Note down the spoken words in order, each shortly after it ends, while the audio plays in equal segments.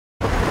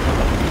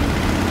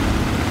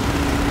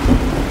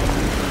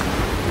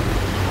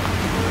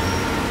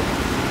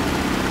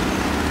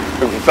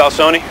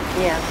Falsone?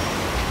 Yeah.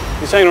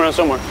 He's hanging around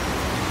somewhere.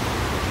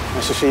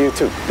 Nice to see you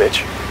too,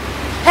 bitch.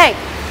 Hey,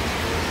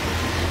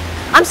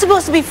 I'm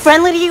supposed to be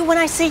friendly to you when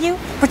I see you?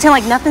 Pretend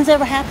like nothing's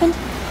ever happened?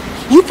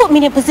 You put me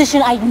in a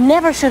position I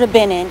never should have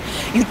been in.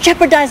 You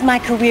jeopardized my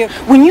career.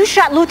 When you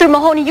shot Luther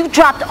Mahoney, you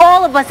dropped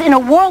all of us in a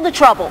world of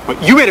trouble.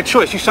 But you made a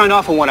choice. You signed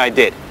off on what I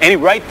did. Any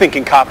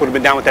right-thinking cop would have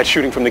been down with that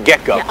shooting from the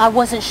get-go. Yeah, I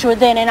wasn't sure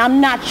then, and I'm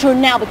not sure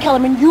now, but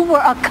Kellerman, you were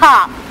a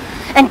cop,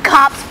 and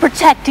cops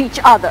protect each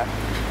other.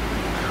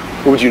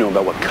 What would you know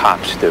about what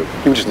cops do?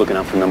 You were just looking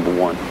out for number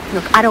one.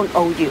 Look, I don't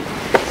owe you.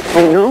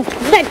 Oh, no?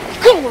 Let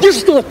go! You're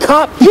still a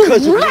cop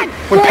because of me.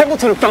 When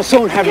Pendleton and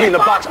Falsone had me in the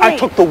box, I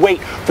took the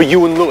weight for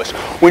you and Lewis.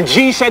 When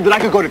G said that I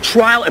could go to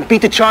trial and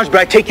beat the charge,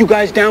 but I take you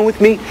guys down with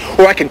me,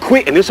 or I can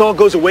quit and this all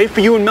goes away for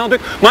you and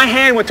Meldick, my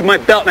hand went to my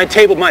belt and I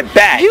tabled my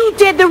bag. You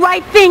did the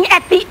right thing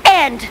at the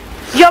end.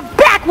 Your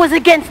back was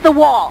against the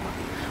wall.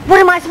 What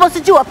am I supposed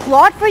to do,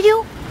 applaud for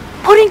you?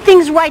 Putting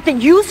things right that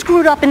you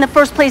screwed up in the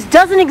first place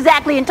doesn't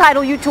exactly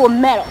entitle you to a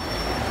medal.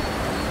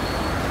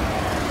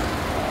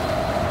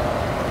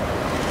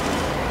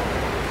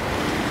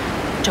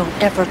 Don't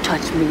ever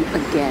touch me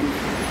again.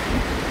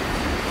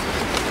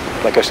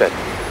 Like I said,